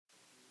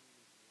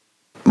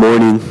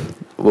morning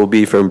will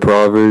be from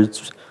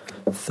Proverbs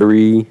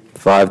 3,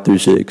 5 through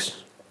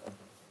 6.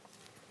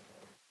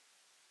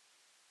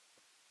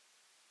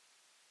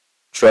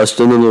 Trust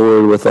in the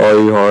Lord with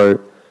all your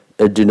heart,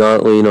 and do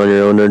not lean on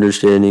your own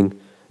understanding.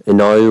 In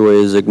all your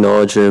ways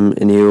acknowledge him,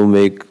 and he will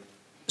make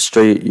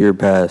straight your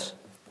paths.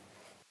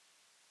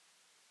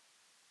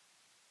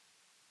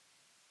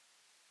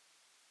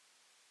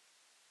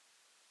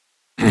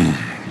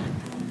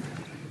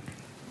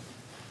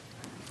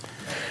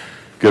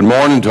 Good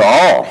morning to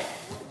all.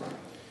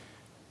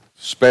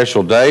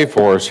 Special day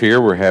for us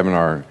here. We're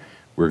going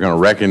to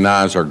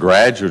recognize our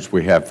graduates.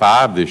 We have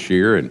 5 this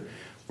year, and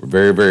we're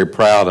very, very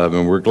proud of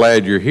them. We're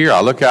glad you're here. I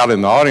look out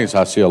in the audience,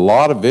 I see a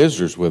lot of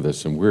visitors with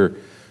us, and we're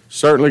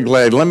certainly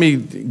glad. Let me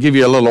give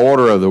you a little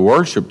order of the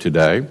worship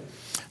today.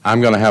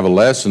 I'm going to have a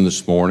lesson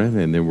this morning,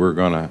 and then we're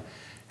going to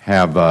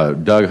have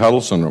Doug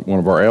Huddleston, one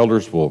of our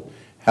elders, will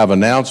have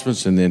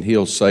announcements, and then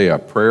he'll say a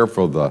prayer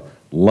for the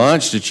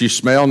lunch that you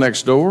smell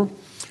next door.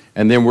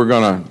 And then we're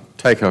going to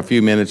take a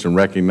few minutes and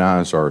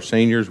recognize our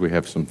seniors. We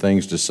have some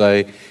things to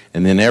say.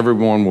 And then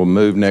everyone will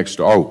move next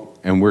door. Oh,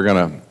 and we're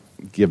going to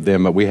give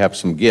them, we have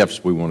some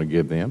gifts we want to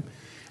give them.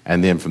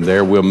 And then from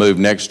there, we'll move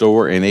next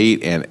door and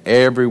eat. And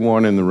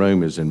everyone in the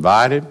room is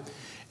invited.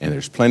 And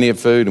there's plenty of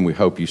food, and we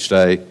hope you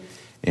stay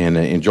and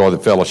enjoy the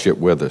fellowship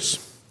with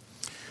us.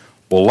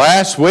 Well,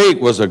 last week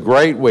was a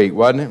great week,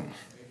 wasn't it? Amen.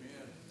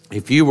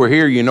 If you were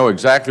here, you know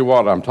exactly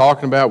what I'm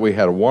talking about. We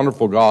had a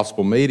wonderful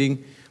gospel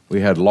meeting. We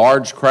had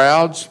large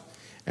crowds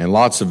and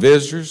lots of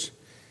visitors.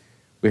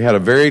 We had a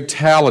very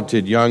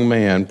talented young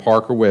man,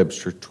 Parker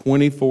Webster,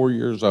 24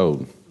 years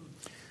old.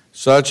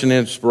 Such an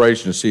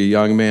inspiration to see a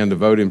young man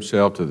devote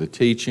himself to the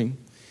teaching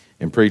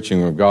and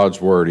preaching of God's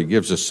Word. He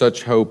gives us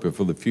such hope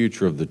for the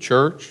future of the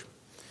church,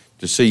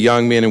 to see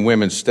young men and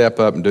women step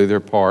up and do their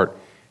part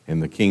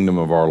in the kingdom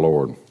of our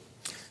Lord.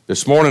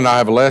 This morning I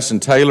have a lesson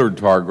tailored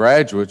to our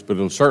graduates, but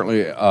it'll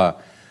certainly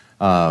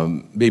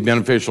be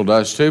beneficial to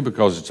us too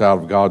because it's out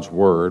of God's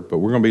Word. But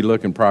we're going to be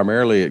looking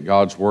primarily at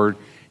God's Word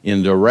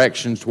in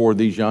directions toward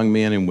these young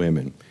men and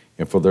women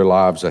and for their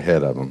lives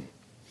ahead of them.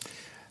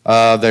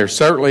 They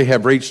certainly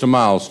have reached a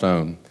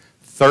milestone.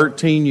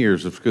 13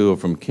 years of school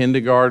from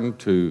kindergarten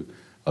to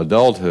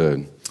adulthood.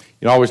 You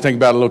know, I always think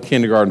about a little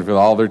kindergarten with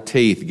all their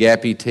teeth,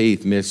 gappy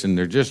teeth missing.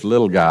 They're just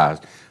little guys.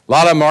 A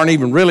lot of them aren't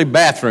even really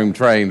bathroom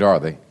trained, are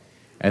they?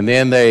 And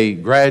then they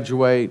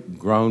graduate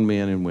grown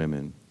men and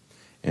women.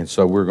 And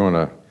so we're going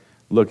to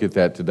look at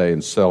that today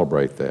and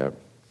celebrate that.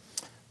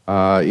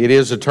 It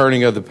is a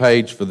turning of the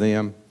page for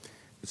them.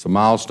 It's a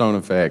milestone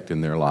event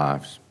in their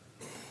lives.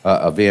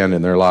 And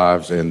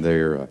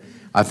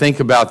I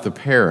think about the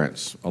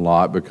parents a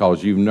lot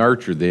because you've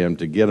nurtured them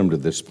to get them to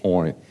this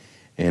point.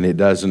 And it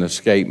doesn't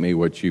escape me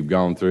what you've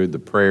gone through, the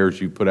prayers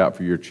you put out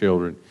for your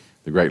children,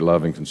 the great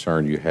love and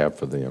concern you have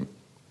for them.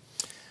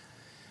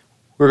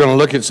 We're going to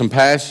look at some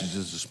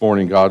passages this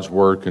morning, God's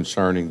Word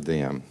concerning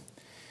them.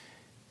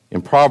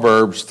 In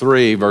Proverbs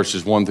 3,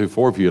 verses 1 through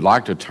 4, if you'd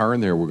like to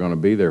turn there, we're going to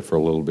be there for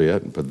a little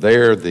bit. But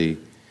there, the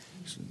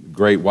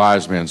great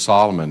wise man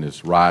Solomon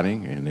is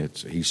writing, and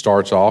he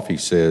starts off, he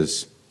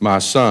says, "My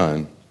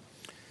son,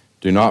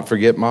 do not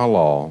forget my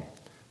law,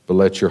 but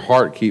let your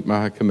heart keep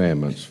my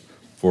commandments.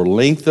 For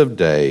length of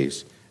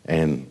days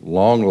and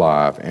long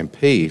life and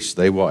peace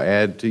they will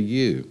add to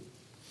you.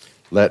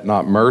 Let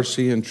not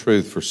mercy and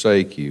truth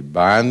forsake you.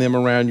 Bind them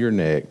around your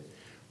neck,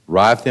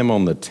 write them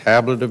on the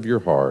tablet of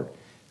your heart,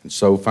 and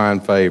so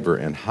find favor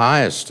and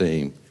high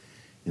esteem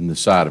in the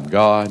sight of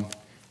God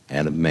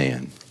and of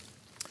man."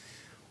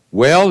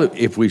 Well,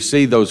 if we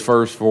see those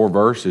first 4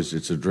 verses,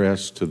 it's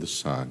addressed to the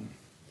son.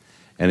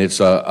 And it's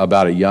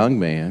about a young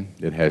man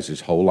that has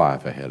his whole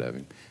life ahead of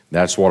him.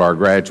 That's what our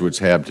graduates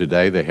have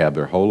today. They have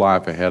their whole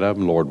life ahead of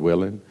them, Lord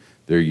willing.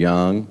 They're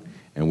young,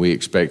 and we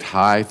expect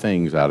high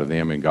things out of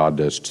them, and God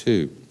does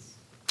too.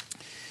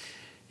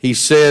 He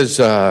says,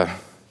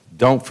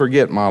 don't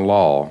forget my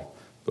law,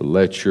 but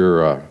let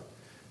your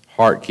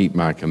heart keep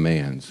my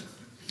commands.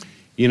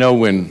 You know,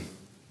 when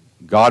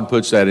God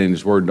puts that in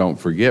His Word, don't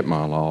forget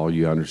my law,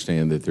 you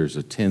understand that there's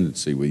a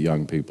tendency with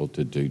young people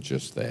to do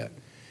just that,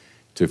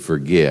 to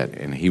forget.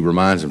 And He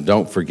reminds them,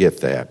 don't forget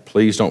that.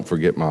 Please don't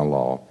forget my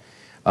law.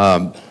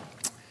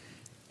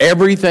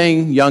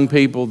 Everything, young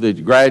people,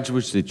 that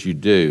graduates that you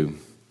do,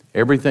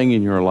 everything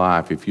in your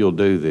life, if you'll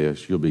do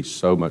this, you'll be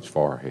so much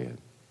far ahead.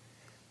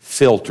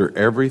 Filter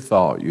every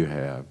thought you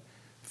have.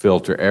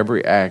 Filter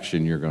every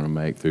action you're going to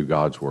make through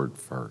God's Word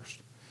first.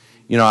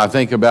 You know, I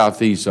think about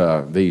these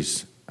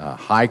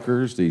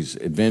hikers, these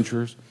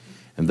adventurers,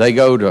 and they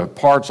go to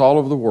parts all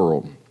over the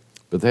world,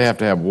 but they have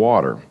to have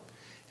water.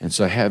 And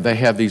so they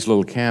have these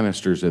little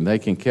canisters, and they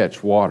can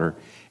catch water,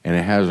 and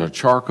it has a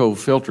charcoal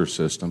filter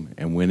system,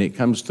 and when it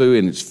comes through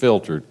and it's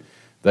filtered,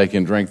 they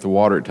can drink the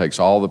water. It takes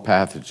all the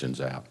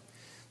pathogens out.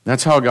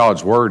 That's how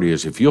God's Word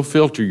is. If you'll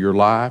filter your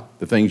life,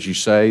 the things you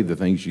say, the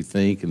things you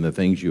think, and the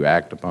things you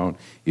act upon,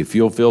 if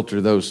you'll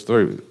filter those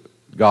through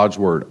God's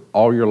Word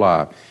all your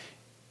life,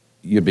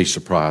 you'd be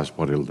surprised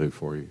what it'll do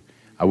for you.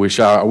 I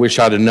wish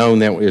I'd have known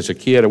that as a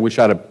kid. I wish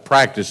I'd have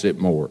practiced it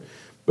more.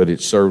 but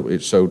it's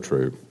so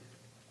true.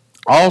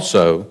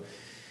 Also,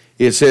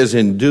 it says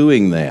in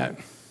doing that,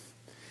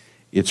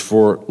 it's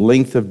for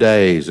length of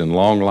days and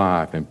long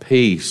life and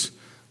peace.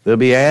 They'll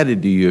be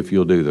added to you if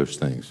you'll do those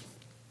things.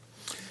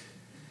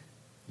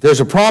 There's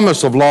a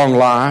promise of long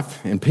life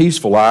and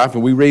peaceful life,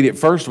 and we read it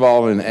first of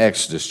all in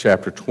Exodus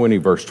chapter 20,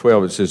 verse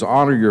 12. It says,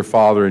 honor your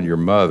father and your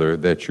mother,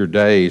 that your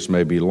days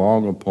may be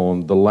long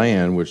upon the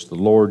land which the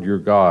Lord your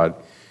God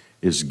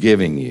is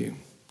giving you.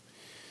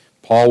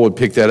 Paul would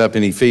pick that up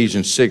in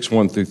Ephesians 6,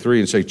 1 through 3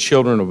 and say,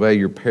 children, obey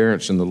your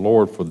parents in the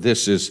Lord, for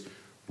this is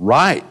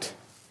right.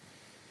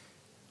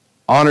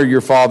 Honor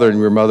your father and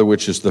your mother,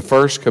 which is the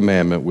first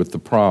commandment with the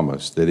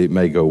promise that it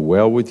may go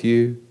well with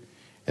you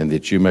and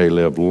that you may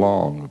live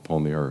long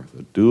upon the earth.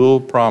 A dual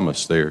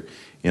promise there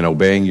in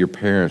obeying your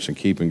parents and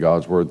keeping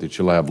God's word, that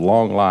you'll have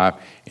long life,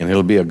 and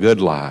it'll be a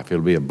good life.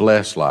 It'll be a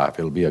blessed life.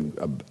 It'll be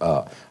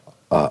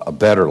a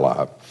better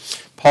life.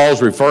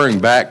 Paul's referring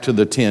back to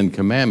the Ten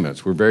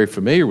Commandments. We're very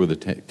familiar with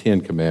the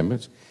Ten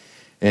Commandments.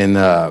 And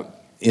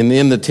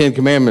in the Ten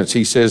Commandments,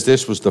 he says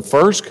this was the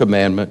first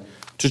commandment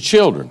to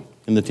children.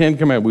 In the Ten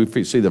Commandments,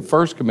 we see the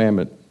first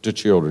commandment to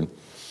children.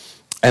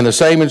 And the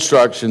same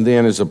instruction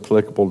then is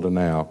applicable to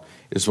now.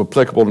 It's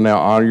applicable to now,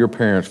 honor your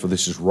parents, for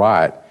this is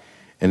right.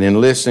 And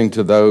in listening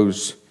to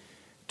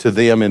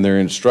them in their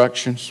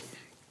instructions,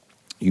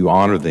 you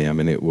honor them,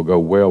 and it will go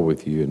well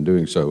with you. In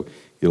doing so,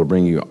 it'll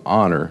bring you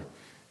honor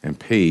and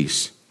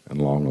peace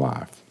and long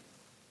life.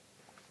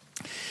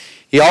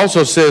 He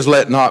also says,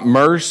 let not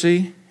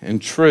mercy and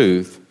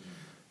truth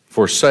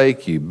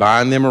forsake you.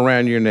 Bind them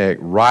around your neck.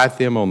 Write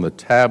them on the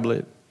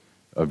tablet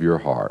of your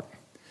heart.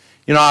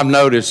 You know, I've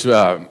noticed,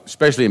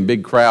 especially in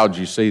big crowds,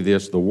 you see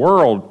this. The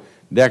world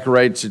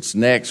decorates its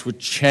necks with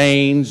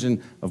chains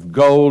of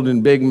gold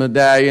and big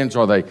medallions,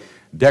 or they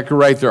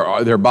decorate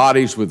their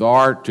bodies with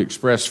art to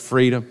express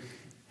freedom.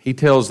 He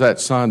tells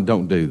that son,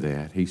 don't do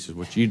that. He says,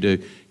 what you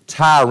do,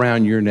 tie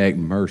around your neck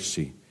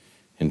mercy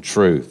and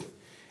truth.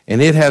 And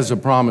it has a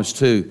promise,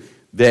 too,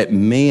 that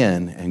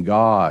men and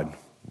God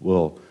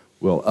will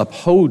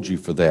uphold you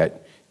for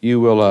that.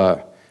 You will,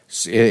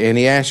 and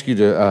he asks you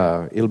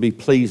to, it'll be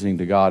pleasing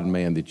to God and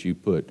man that you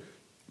put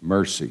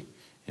mercy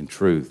and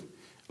truth.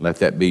 Let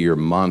that be your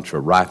mantra.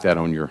 Write that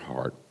on your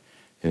heart.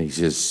 And he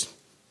says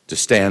to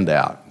stand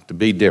out, to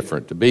be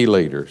different, to be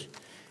leaders,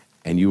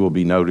 and you will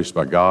be noticed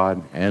by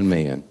God and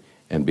man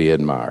and be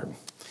admired.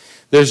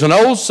 There's an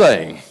old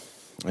saying,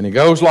 and it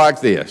goes like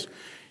this: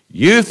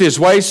 youth is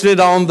wasted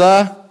on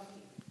the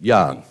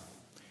young.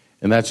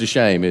 And that's a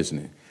shame, isn't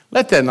it?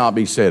 Let that not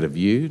be said of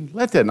you.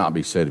 Let that not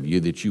be said of you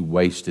that you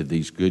wasted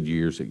these good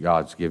years that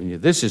God's given you.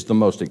 This is the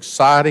most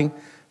exciting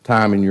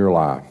time in your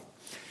life.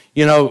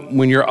 You know,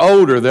 when you're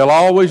older, they'll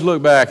always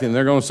look back and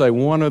they're going to say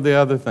one or the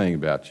other thing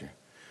about you.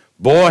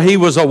 Boy, he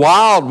was a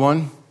wild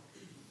one.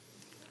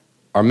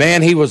 Or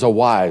man, he was a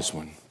wise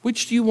one.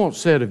 Which do you want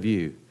said of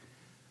you?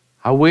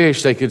 I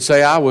wish they could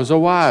say I was a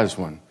wise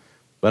one.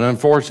 But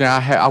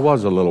unfortunately, I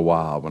was a little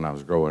wild when I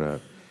was growing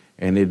up.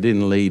 And it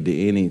didn't lead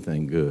to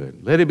anything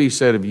good. Let it be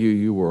said of you,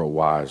 you were a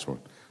wise one.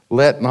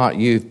 Let not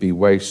youth be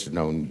wasted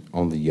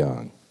on the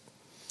young.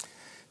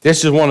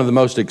 This is one of the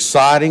most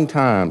exciting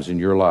times in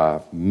your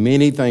life.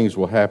 Many things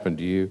will happen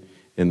to you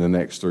in the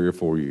next 3 or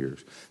 4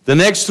 years. The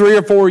next 3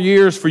 or 4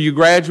 years for you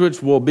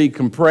graduates will be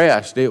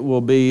compressed. It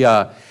won't be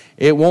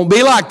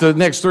like the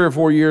next 3 or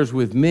 4 years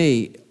with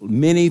me.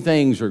 Many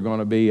things are going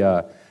to be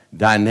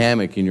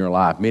dynamic in your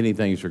life. Many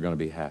things are going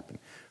to be happening.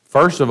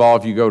 First of all,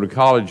 if you go to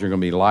college, you're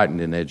going to be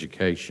enlightened in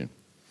education.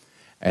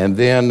 And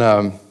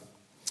then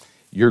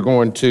you're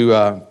going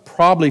to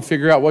probably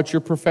figure out what your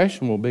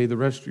profession will be the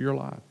rest of your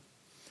life.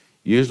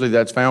 Usually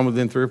that's found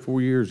within 3 or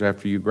 4 years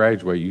after you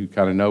graduate. You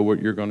kind of know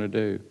what you're going to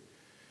do.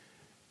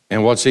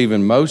 And what's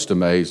even most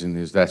amazing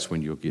is that's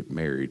when you'll get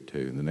married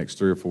too. In the next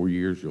 3 or 4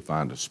 years, you'll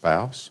find a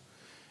spouse,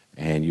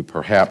 and you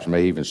perhaps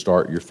may even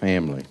start your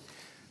family.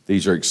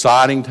 These are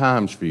exciting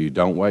times for you.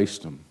 Don't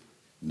waste them.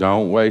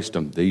 Don't waste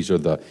them.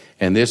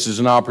 And this is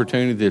an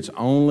opportunity that's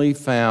only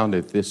found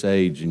at this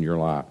age in your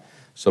life.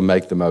 So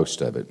make the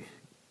most of it.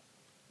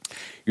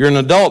 You're an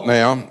adult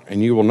now,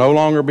 and you will no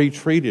longer be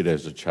treated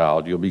as a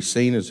child. You'll be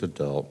seen as an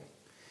adult,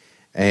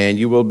 and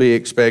you will be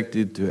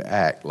expected to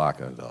act like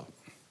an adult.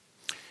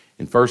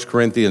 In 1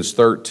 Corinthians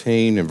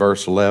 13 and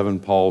verse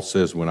 11, Paul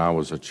says, when I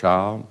was a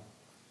child,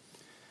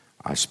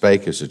 I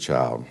spake as a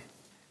child.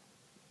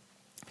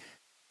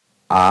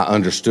 I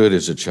understood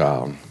as a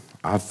child.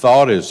 I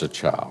thought as a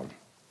child.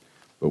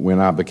 But when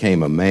I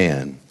became a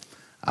man,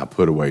 I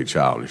put away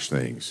childish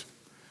things.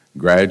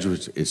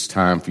 Graduates, it's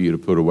time for you to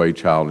put away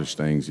childish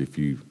things if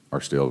you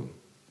are still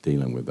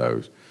dealing with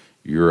those.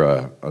 You're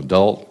an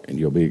adult, and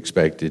you'll be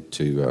expected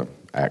to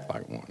act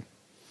like one.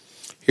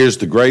 Here's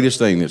the greatest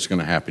thing that's going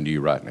to happen to you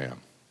right now.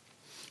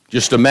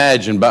 Just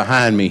imagine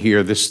behind me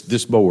here,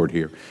 this board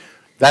here.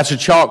 That's a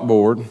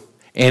chalkboard,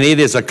 and it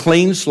is a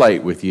clean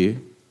slate with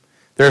you.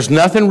 There's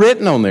nothing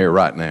written on there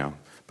right now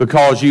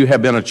because you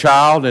have been a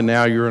child and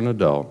now you're an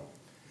adult.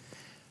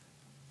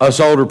 Us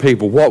older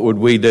people, what would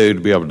we do to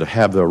be able to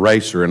have the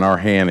eraser in our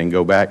hand and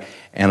go back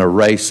and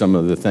erase some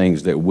of the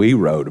things that we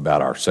wrote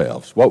about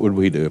ourselves. What would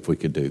we do if we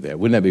could do that?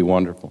 Wouldn't that be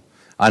wonderful?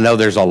 I know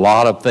there's a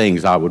lot of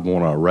things I would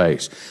want to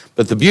erase.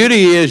 But the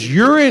beauty is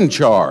you're in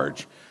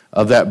charge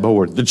of that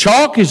board. The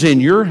chalk is in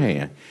your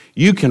hand.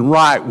 You can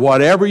write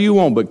whatever you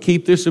want, but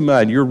keep this in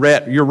mind. You're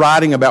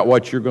writing about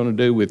what you're going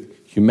to do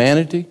with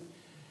humanity,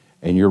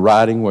 and you're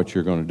writing what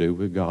you're going to do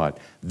with God.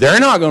 They're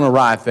not going to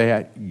write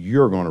that.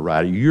 You're going to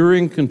write it. You're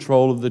in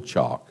control of the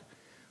chalk.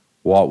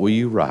 What will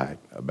you write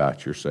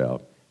about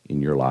yourself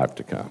in your life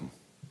to come?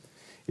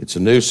 It's a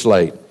new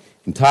slate.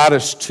 In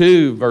Titus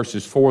 2,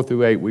 verses 4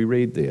 through 8, we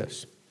read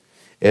this.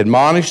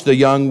 Admonish the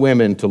young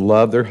women to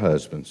love their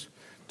husbands,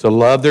 to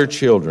love their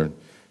children,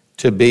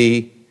 to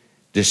be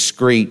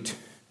discreet,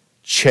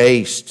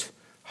 chaste,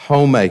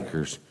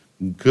 homemakers,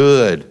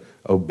 good,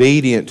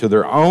 obedient to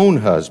their own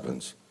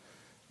husbands,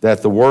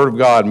 that the word of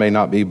God may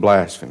not be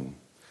blasphemed.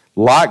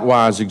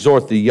 Likewise,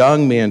 exhort the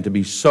young men to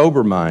be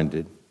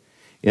sober-minded,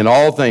 in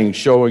all things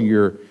showing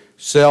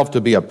yourself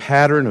to be a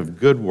pattern of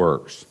good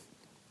works,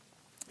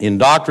 in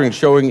doctrine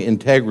showing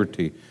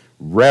integrity,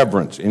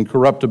 reverence,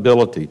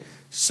 incorruptibility,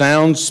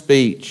 sound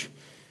speech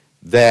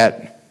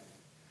that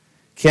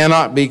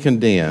cannot be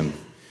condemned,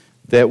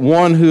 that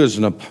one who is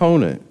an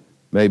opponent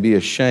may be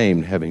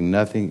ashamed, having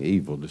nothing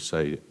evil to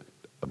say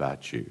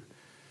about you.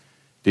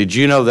 Did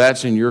you know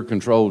that's in your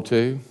control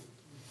too?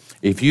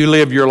 If you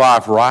live your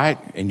life right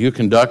and you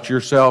conduct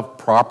yourself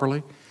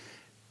properly,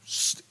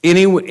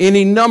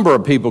 any number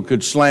of people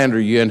could slander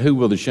you, and who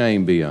will the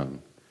shame be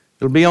on?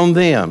 It'll be on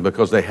them,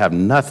 because they have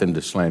nothing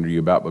to slander you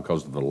about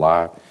because of the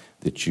life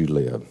that you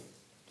live.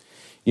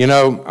 You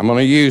know, I'm going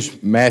to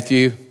use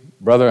Matthew.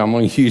 Brother, I'm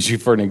going to use you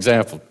for an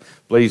example.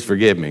 Please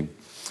forgive me.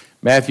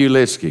 Matthew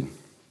Liskey,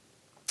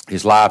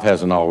 his life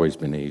hasn't always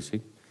been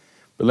easy.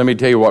 But let me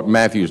tell you what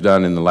Matthew's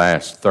done in the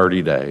last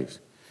 30 days.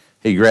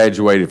 He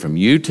graduated from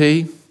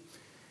UT.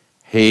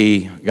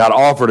 He got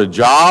offered a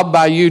job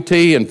by UT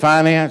in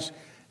finance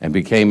and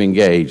became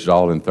engaged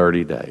all in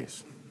 30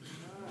 days.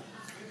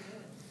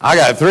 I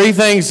got 3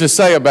 things to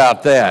say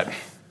about that.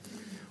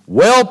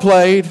 Well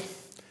played,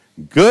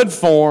 good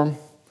form,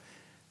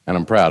 and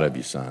I'm proud of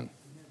you, son.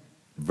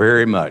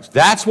 Very much.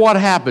 That's what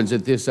happens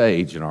at this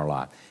age in our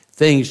life.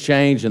 Things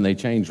change, and they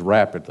change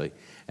rapidly.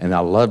 And I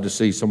love to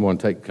see someone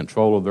take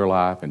control of their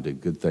life and do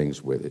good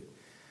things with it.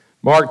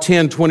 Mark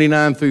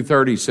 10:29 through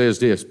 30 says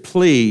this,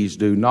 please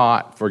do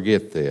not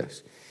forget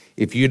this.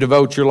 If you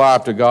devote your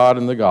life to God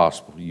and the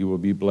gospel, you will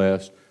be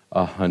blessed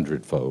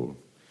 100-fold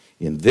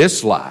in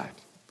this life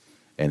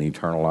and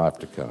eternal life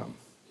to come.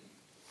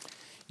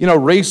 You know,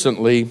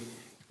 recently,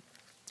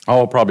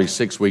 probably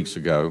 6 weeks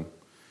ago,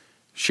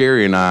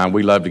 Sherry and I,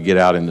 we love to get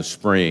out in the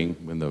spring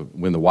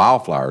when the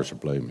wildflowers are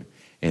blooming.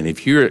 And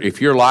if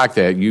you're like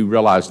that, you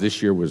realize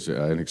this year was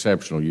an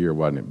exceptional year,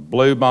 wasn't it?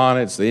 Blue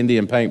bonnets, the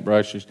Indian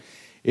paintbrushes.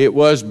 It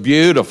was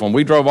beautiful. And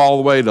we drove all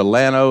the way to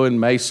Llano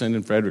and Mason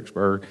and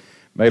Fredericksburg,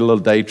 made a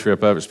little day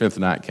trip of it, spent the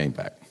night, came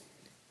back.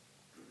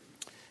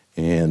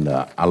 And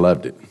I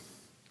loved it.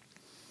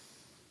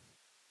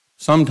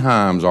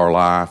 Sometimes our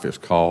life is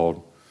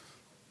called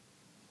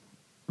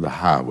the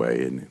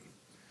highway, isn't it?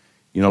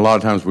 You know, a lot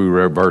of times we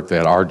revert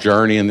that. Our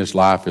journey in this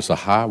life is a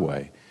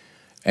highway.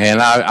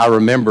 And I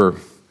remember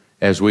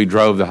as we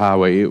drove the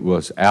highway, it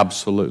was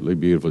absolutely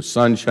beautiful.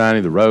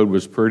 Sunshiny, the road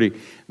was pretty,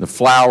 the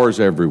flowers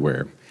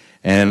everywhere.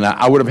 And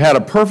I would have had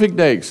a perfect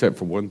day except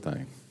for one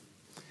thing.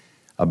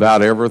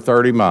 About every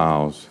 30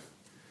 miles,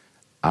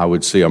 I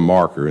would see a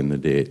marker in the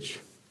ditch.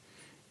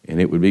 And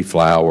it would be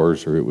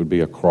flowers, or it would be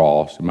a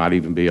cross. It might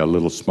even be a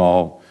little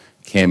small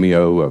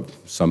cameo of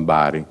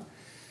somebody.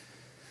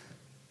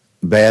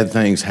 Bad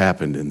things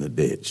happened in the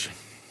ditch.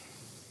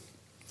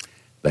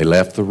 They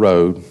left the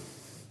road,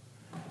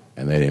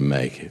 and they didn't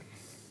make it.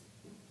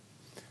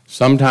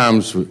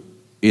 Sometimes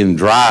in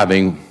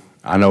driving,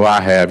 I know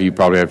I have, you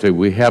probably have too,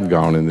 we have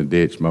gone in the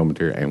ditch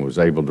momentarily and was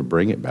able to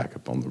bring it back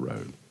up on the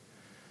road.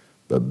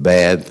 But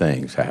bad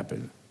things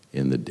happened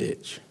in the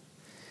ditch.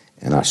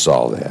 And I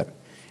saw that.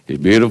 As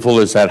beautiful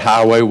as that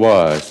highway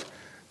was,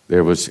 it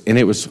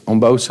was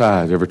on both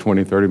sides, every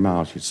 20, 30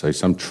 miles, you'd say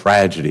some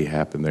tragedy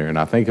happened there. And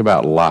I think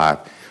about life.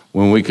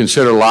 When we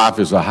consider life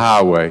as a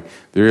highway,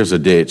 there is a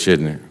ditch,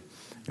 isn't there?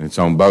 And it's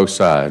on both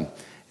sides,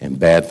 and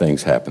bad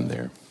things happen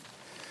there.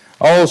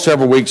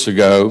 Several weeks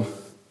ago,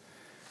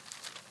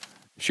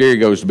 Sherry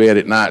goes to bed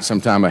at night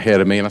sometime ahead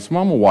of me, and I said,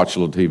 Mom, I'm going to watch a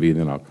little TV, and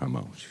then I'll come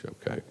home. She said,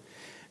 okay.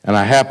 And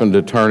I happened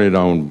to turn it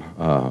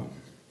on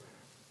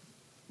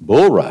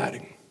bull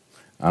riding.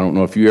 I don't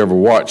know if you ever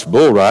watched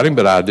bull riding,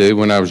 but I do.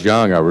 When I was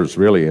young, I was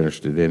really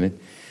interested in it.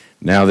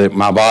 Now that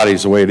my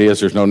body's the way it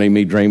is, there's no need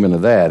me dreaming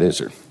of that, is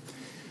there?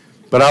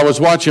 But I was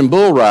watching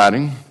bull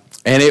riding,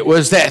 and it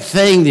was that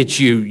thing that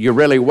you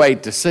really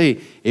wait to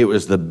see. It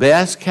was the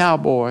best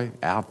cowboy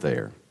out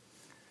there.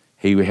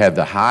 He had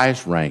the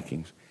highest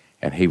rankings,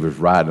 and he was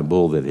riding a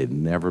bull that had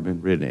never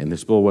been ridden. And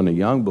this bull wasn't a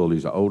young bull,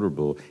 he's an older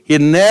bull. He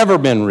had never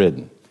been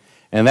ridden.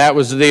 And that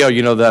was the deal.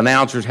 You know, the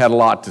announcers had a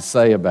lot to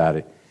say about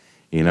it.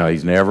 You know,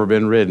 he's never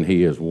been ridden.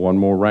 He is one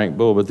more ranked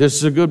bull. But this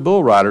is a good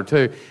bull rider,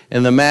 too.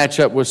 And the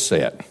matchup was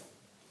set.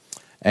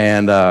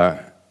 And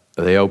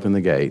they opened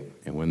the gate,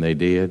 and when they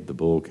did, the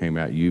bull came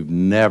out. You've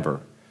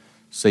never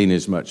seen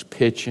as much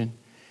pitching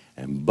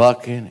and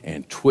bucking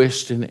and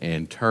twisting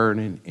and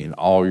turning in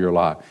all your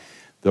life.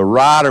 The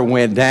rider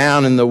went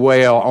down in the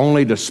well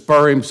only to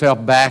spur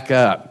himself back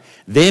up.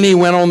 Then he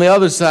went on the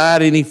other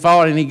side and he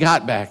fought and he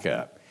got back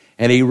up.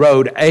 And he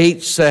rode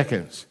 8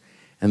 seconds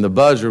and the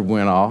buzzer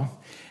went off.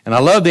 And I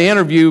love the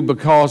interview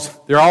because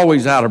they're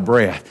always out of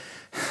breath.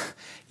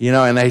 You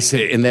know, and they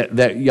said, and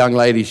that young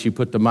lady, she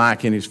put the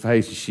mic in his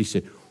face and she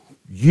said,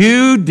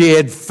 "You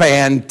did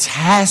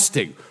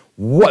fantastic.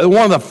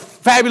 One of the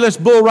fabulous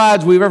bull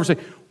rides we've ever seen.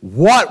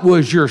 What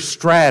was your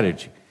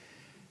strategy?"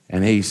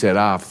 And he said,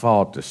 "I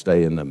fought to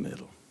stay in the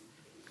middle."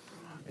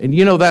 And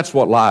you know, that's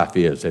what life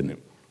is, isn't it?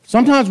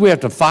 Sometimes we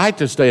have to fight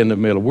to stay in the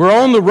middle. We're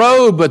on the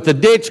road, but the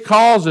ditch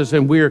calls us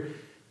and we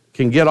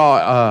can get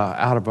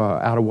out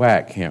of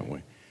whack, can't we?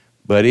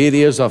 But it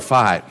is a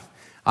fight.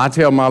 I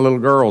tell my little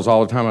girls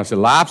all the time, I say,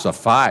 life's a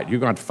fight. You're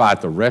going to have to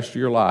fight the rest of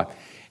your life.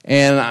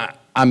 And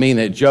I mean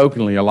it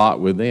jokingly a lot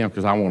with them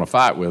because I want to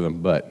fight with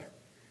them, but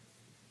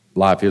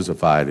life is a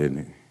fight, isn't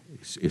it?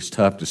 It's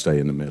tough to stay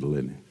in the middle,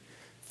 isn't it?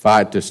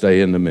 Fight to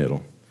stay in the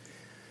middle.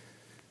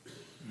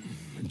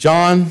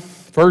 1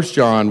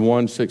 John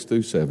 1, 6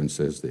 through 7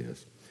 says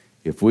this: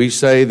 "If we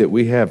say that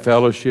we have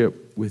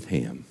fellowship with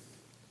him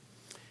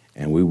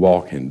and we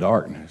walk in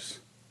darkness,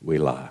 we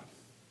lie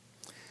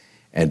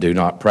and do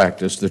not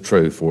practice the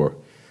truth.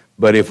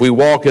 But if we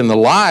walk in the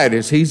light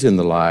as he's in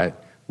the light,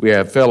 we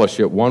have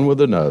fellowship one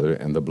with another,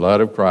 and the blood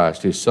of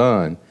Christ, his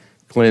Son,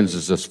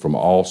 cleanses us from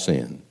all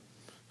sin."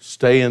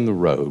 Stay in the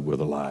road where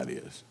the light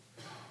is.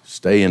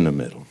 Stay in the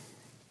middle.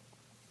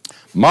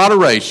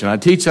 Moderation. I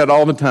teach that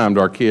all the time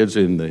to our kids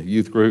in the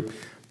youth group.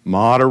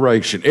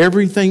 Moderation.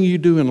 Everything you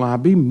do in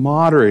life, be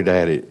moderate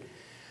at it.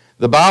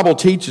 The Bible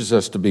teaches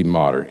us to be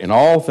moderate. In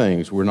all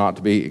things, we're not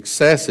to be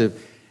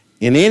excessive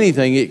in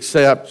anything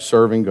except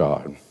serving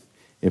God.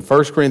 In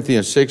 1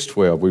 Corinthians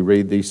 6:12, we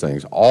read these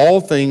things: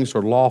 "All things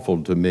are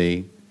lawful to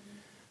me,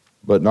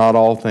 but not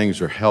all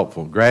things are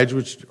helpful."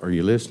 Graduates, are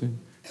you listening?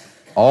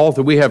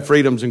 We have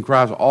freedoms in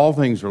Christ. All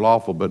things are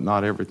lawful, but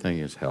not everything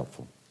is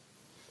helpful.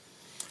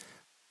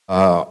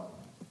 All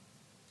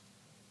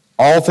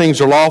things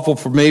are lawful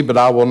for me, but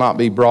I will not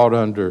be brought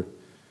under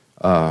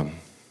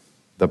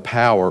the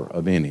power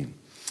of any.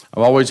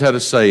 I've always had a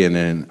saying,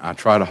 and I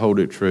try to hold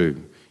it true.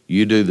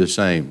 You do the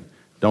same.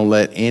 Don't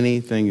let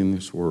anything in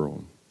this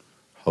world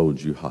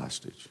hold you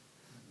hostage,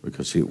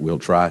 because it will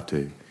try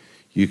to.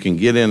 You can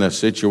get in a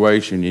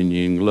situation and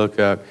you can look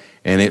up,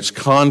 and it's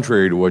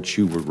contrary to what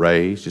you were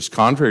raised. It's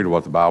contrary to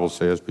what the Bible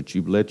says, but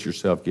you've let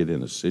yourself get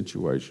in a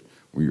situation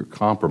where you're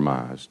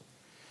compromised,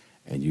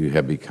 and you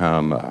have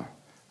become a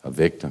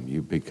victim.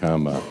 You've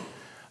become a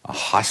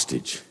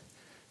hostage.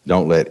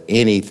 Don't let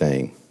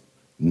anything,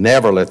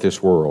 never let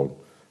this world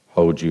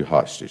hold you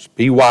hostage.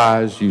 Be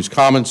wise. Use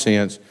common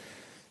sense.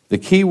 The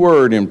key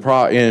word in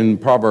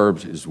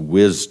Proverbs is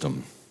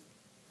wisdom.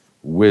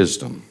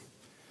 Wisdom.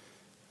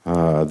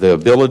 The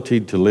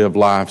ability to live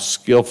life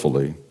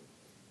skillfully,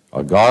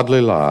 a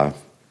godly life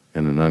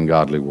in an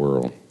ungodly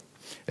world.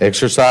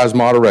 Exercise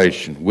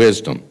moderation,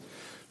 wisdom.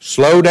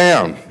 Slow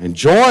down.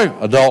 Enjoy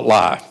adult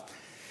life.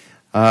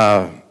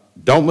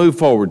 Don't move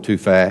forward too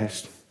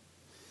fast.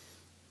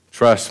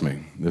 Trust me,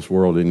 this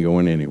world isn't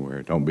going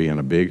anywhere. Don't be in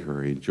a big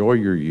hurry. Enjoy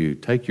your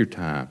youth. Take your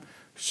time.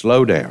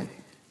 Slow down.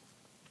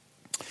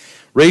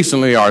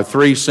 Recently, our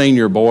 3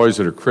 senior boys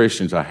that are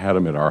Christians, I had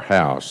them at our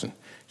house. And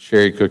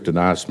Sherry cooked a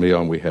nice meal,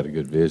 and we had a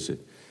good visit.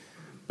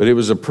 But it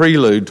was a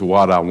prelude to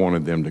what I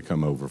wanted them to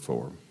come over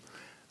for.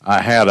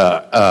 I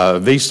had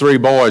these 3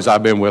 boys,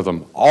 I've been with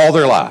them all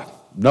their life.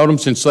 Known them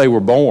since they were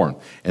born.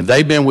 And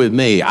they've been with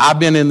me. I've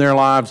been in their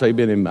lives, they've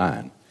been in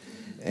mine.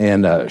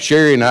 And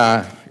Sherry and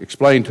I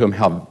explained to them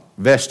how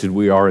vested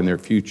we are in their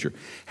future.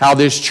 How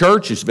this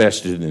church is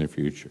vested in their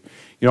future.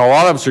 You know, a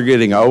lot of us are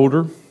getting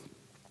older.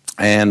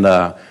 And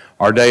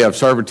our day of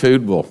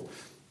servitude will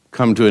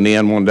come to an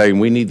end one day. And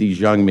we need these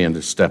young men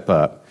to step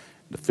up,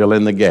 to fill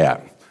in the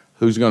gap.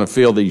 Who's going to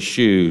fill these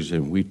shoes?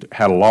 And we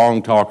had a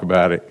long talk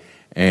about it.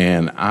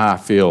 And I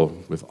feel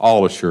with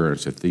all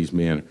assurance that these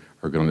men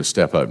are going to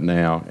step up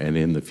now and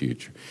in the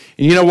future.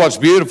 And you know what's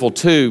beautiful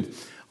too?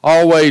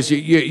 Always,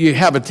 you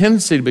have a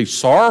tendency to be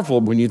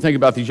sorrowful when you think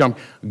about these young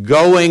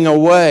going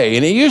away.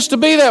 And it used to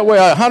be that way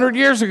 100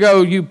 years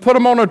ago. You put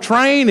them on a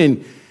train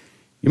and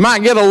you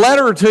might get a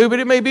letter or two, but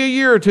it may be a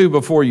year or two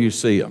before you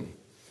see them.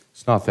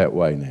 It's not that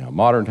way now.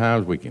 Modern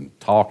times, we can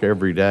talk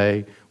every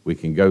day. We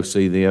can go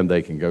see them.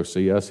 They can go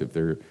see us if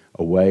they're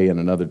away in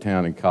another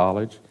town in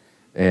college.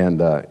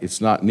 And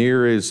it's not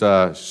near as,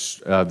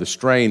 the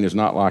strain is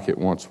not like it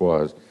once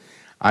was.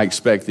 I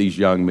expect these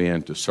young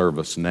men to serve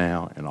us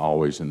now and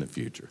always in the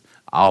future.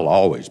 I'll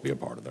always be a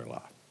part of their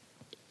life.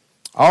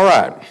 All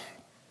right.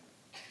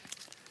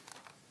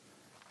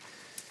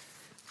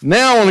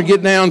 Now I want to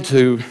get down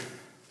to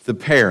the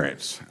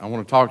parents. I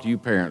want to talk to you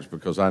parents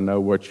because I know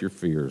what your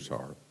fears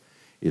are.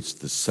 It's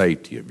the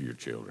safety of your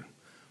children.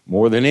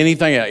 More than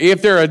anything else.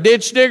 If they're a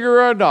ditch digger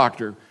or a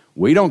doctor,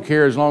 We don't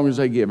care as long as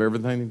they give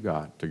everything they've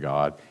got to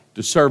God,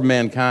 to serve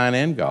mankind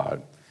and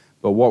God.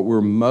 But what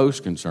we're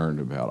most concerned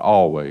about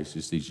always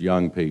is these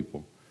young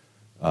people,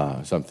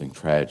 something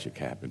tragic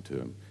happened to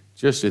them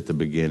just at the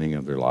beginning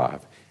of their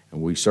life,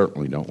 and we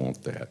certainly don't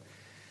want that.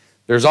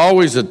 There's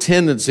always a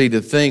tendency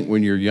to think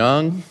when you're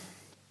young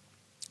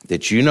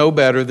that you know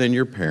better than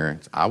your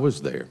parents. I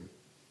was there.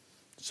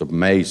 It's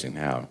amazing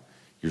how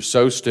you're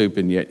so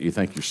stupid, yet you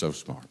think you're so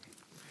smart.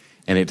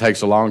 And it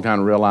takes a long time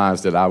to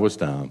realize that I was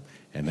dumb,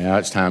 and now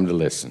it's time to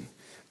listen.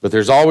 But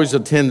there's always a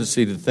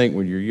tendency to think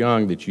when you're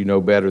young that you know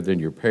better than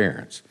your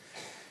parents,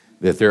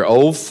 that they're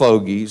old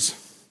fogies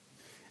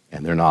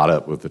and they're not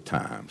up with the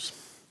times.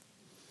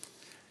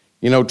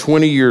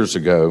 20 years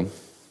ago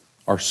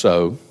or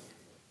so,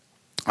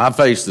 I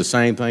faced the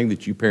same thing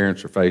that you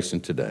parents are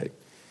facing today.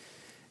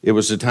 It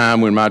was a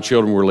time when my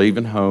children were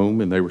leaving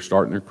home and they were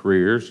starting their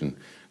careers and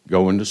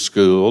going to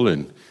school,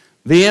 and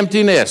the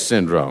empty nest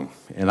syndrome.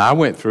 And I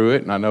went through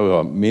it, and I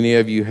know many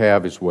of you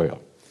have as well.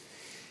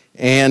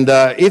 And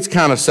it's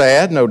kind of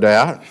sad, no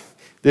doubt.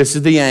 This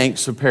is the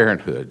angst of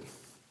parenthood.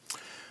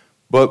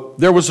 But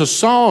there was a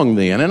song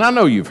then, and I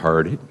know you've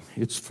heard it.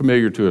 It's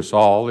familiar to us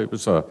all. It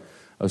was a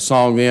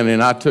song then,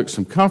 and I took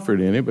some comfort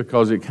in it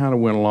because it kind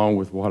of went along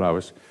with what I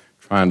was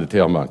trying to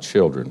tell my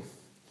children.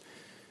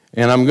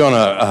 And I'm going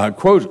to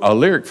quote a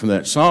lyric from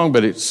that song,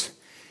 but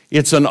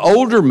it's an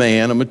older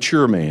man, a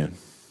mature man,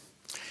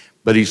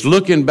 but he's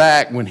looking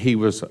back when he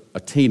was a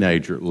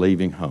teenager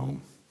leaving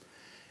home,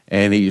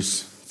 and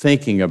he's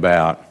thinking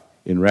about,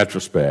 in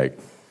retrospect,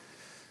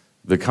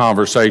 the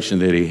conversation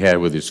that he had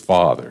with his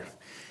father.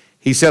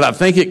 He said, I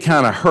think it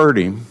kind of hurt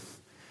him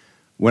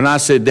when I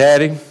said,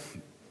 Daddy,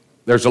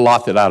 there's a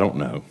lot that I don't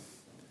know,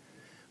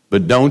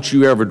 but don't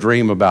you ever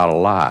dream about a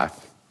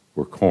life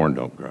where corn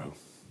don't grow.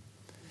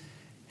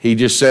 He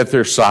just sat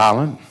there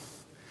silent,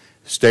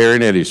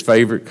 staring at his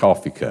favorite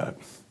coffee cup.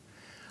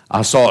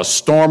 I saw a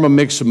storm of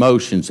mixed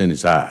emotions in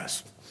his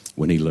eyes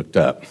when he looked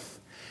up.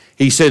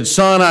 He said,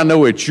 Son, I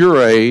know at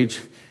your age,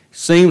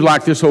 seems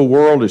like this whole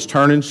world is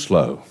turning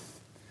slow,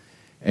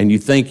 and you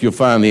think you'll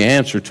find the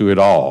answer to it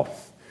all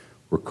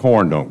where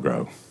corn don't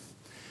grow.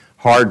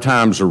 Hard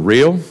times are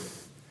real.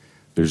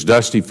 There's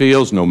dusty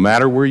fields no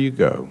matter where you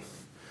go.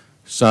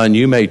 Son,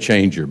 you may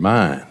change your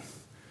mind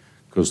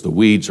because the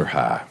weeds are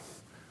high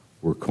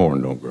where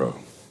corn don't grow.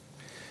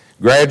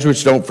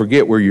 Graduates, don't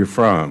forget where you're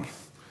from.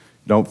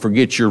 Don't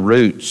forget your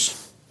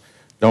roots.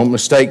 Don't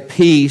mistake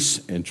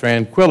peace and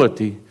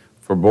tranquility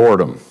for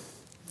boredom.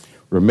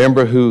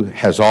 Remember who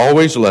has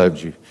always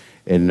loved you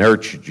and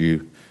nurtured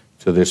you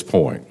to this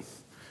point.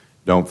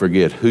 Don't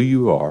forget who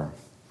you are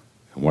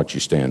and what you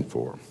stand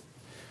for.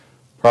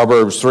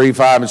 Proverbs 3,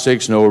 5, and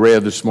 6, Noah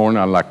read this morning.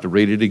 I'd like to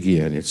read it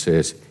again. It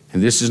says,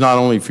 and this is not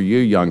only for you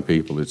young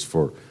people, it's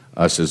for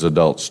us as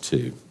adults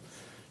too.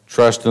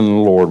 Trust in the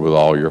Lord with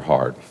all your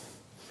heart.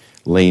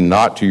 Lean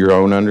not to your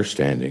own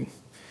understanding.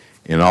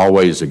 And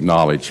always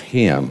acknowledge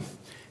him,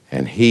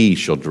 and he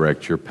shall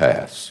direct your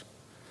paths.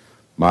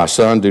 My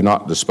son, do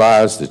not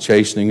despise the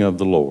chastening of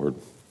the Lord,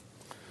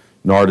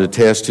 nor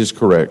detest his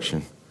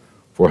correction.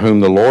 For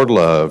whom the Lord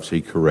loves,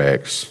 he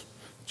corrects,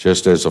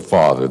 just as a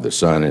father, the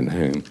son in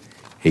whom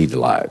he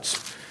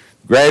delights.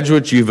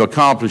 Graduates, you've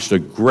accomplished a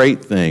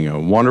great thing, a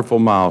wonderful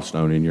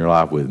milestone in your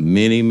life with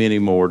many, many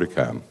more to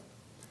come.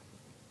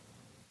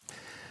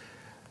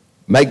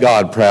 Make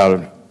God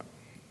proud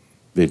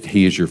that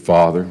he is your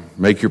father.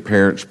 Make your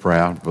parents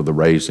proud for the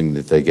raising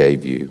that they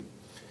gave you.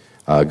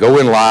 Go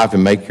in life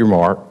and make your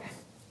mark.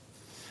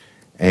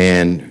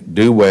 And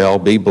do well,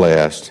 be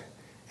blessed,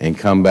 and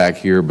come back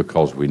here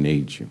because we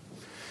need you.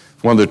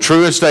 One of the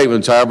truest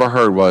statements I ever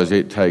heard was,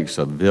 it takes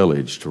a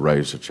village to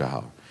raise a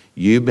child.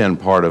 You've been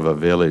part of a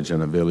village,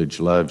 and a village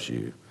loves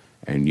you,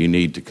 and you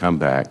need to come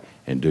back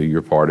and do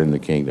your part in the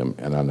kingdom,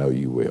 and I know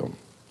you will.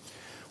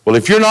 Well,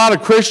 if you're not a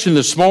Christian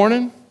this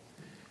morning,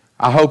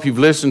 I hope you've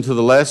listened to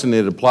the lesson.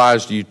 It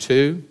applies to you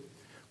too.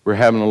 We're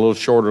having a little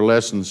shorter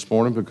lesson this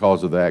morning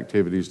because of the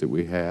activities that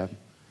we have.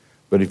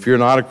 But if you're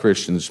not a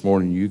Christian this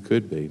morning, you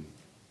could be.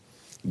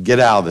 Get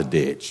out of the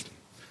ditch.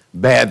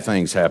 Bad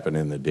things happen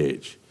in the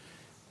ditch.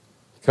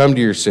 Come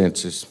to your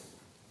senses.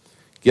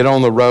 Get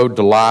on the road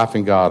to life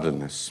and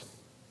godliness.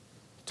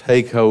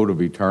 Take hold of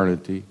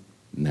eternity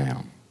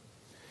now.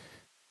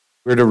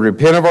 We're to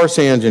repent of our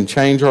sins and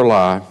change our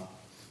life.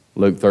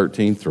 Luke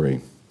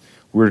 13:3.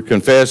 We're to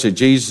confess that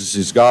Jesus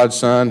is God's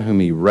Son, whom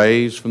he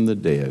raised from the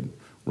dead.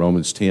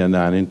 Romans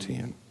 10:9 and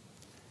 10.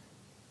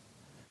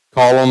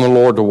 Call on the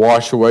Lord to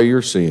wash away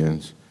your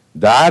sins.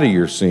 Die to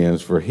your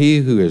sins, for he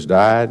who has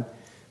died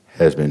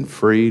has been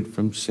freed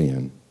from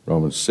sin.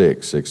 Romans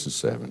 6:6 and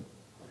 7.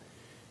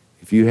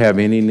 If you have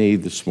any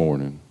need this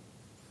morning,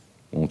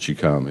 won't you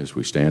come as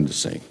we stand to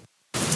sing?